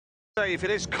If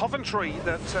it is Coventry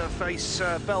that face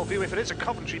Belle Vue, if it is a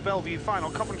Coventry-Belle Vue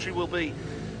final, Coventry will be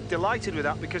delighted with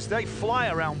that because they fly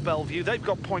around Belle Vue. They've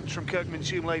got points from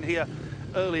Kirkman's Lane here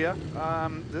earlier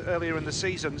in the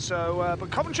season. So, but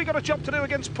Coventry got a job to do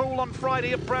against Poole on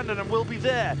Friday at Brandon, and we'll be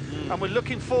there. And we're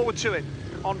looking forward to it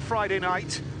on Friday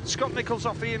night. Scott Nicholls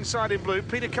off the inside in blue.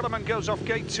 Peter Kildemand goes off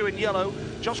gate 2 in yellow.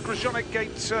 Josh Grajczonek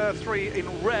gate 3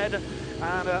 in red.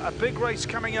 And a big race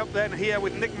coming up then here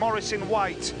with Nick Morris in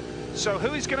white. So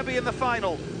who is going to be in the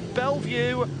final? Belle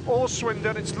Vue or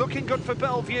Swindon? It's looking good for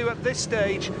Belle Vue at this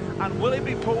stage. And will it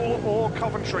be Poole or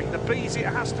Coventry? The Bees, it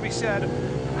has to be said,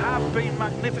 have been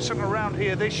magnificent around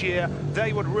here this year.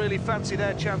 They would really fancy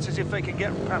their chances if they can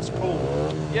get past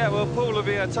Poole. Yeah, well, Poole will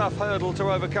be a tough hurdle to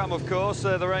overcome, of course.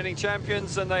 They're the reigning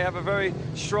champions and they have a very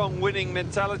strong winning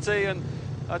mentality, and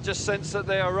I just sense that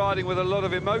they are riding with a lot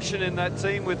of emotion in that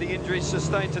team with the injuries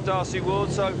sustained to Darcy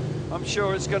Ward, so I'm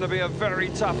sure it's going to be a very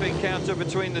tough encounter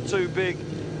between the two big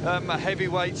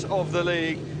heavyweights of the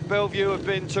league. Belle Vue have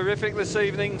been terrific this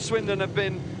evening. Swindon have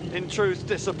been, in truth,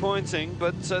 disappointing,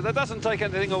 but that doesn't take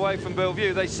anything away from Belle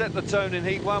Vue. They set the tone in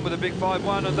Heat 1 with a big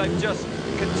 5-1, and they've just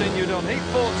continued on. Heat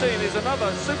 14 is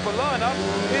another super lineup.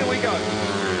 Here we go.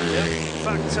 In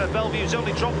fact, Belle Vue's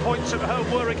only dropped points at home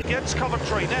were against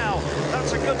Coventry. Now,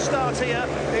 that's a good start here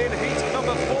in heat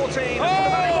number 14.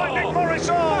 Oh! Nick Morris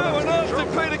on! How on earth did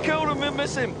Peter Kildemand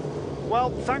miss him?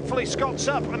 Well, thankfully Scott's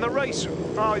up and the race,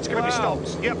 it's going to be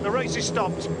stopped. Yep, the race is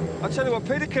stopped. I tell you what,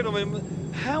 Peter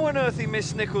Kildemand, how on earth he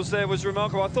missed Nicholls there was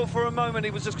remarkable. I thought for a moment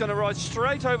he was just going to ride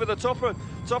straight over the top of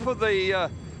the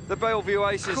Belle Vue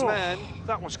Aces man.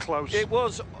 That was close. It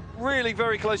was really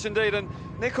very close indeed, and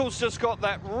Nicholls just got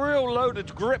that real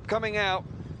loaded grip coming out,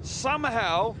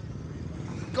 somehow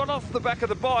got off the back of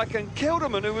the bike, and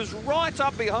Kildemand, who was right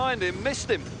up behind him, missed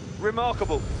him.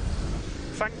 Remarkable.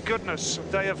 Thank goodness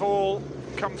they have all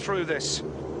come through this.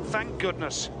 Thank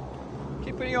goodness.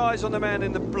 Keeping your eyes on the man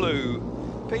in the blue.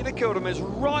 Peter Kildemand is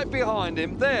right behind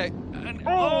him there. And,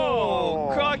 oh,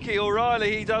 crikey,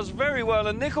 O'Reilly, he does very well,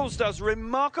 and Nicholls does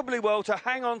remarkably well to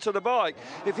hang on to the bike.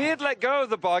 If he had let go of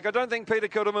the bike, I don't think Peter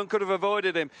Kildemand could have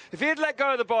avoided him. If he had let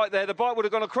go of the bike there, the bike would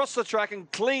have gone across the track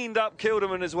and cleaned up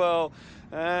Kildemand as well.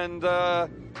 And,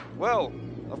 well,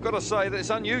 I've got to say that it's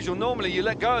unusual. Normally you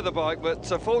let go of the bike, but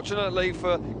fortunately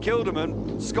for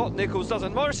Kildemand, Scott Nicholls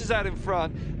doesn't. Morris is out in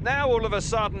front. Now all of a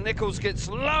sudden Nicholls gets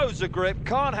loads of grip,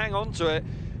 can't hang on to it,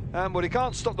 but he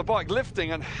can't stop the bike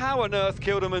lifting, and how on earth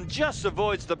Kildemand just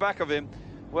avoids the back of him?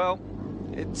 Well,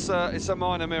 it's a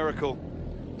minor miracle.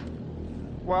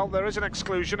 Well, there is an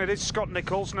exclusion. It is Scott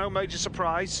Nicholls, no major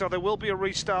surprise, so there will be a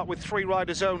restart with 3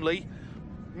 riders only.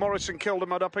 Morris and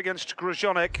Kildemand up against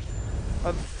Grajczonek,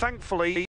 and thankfully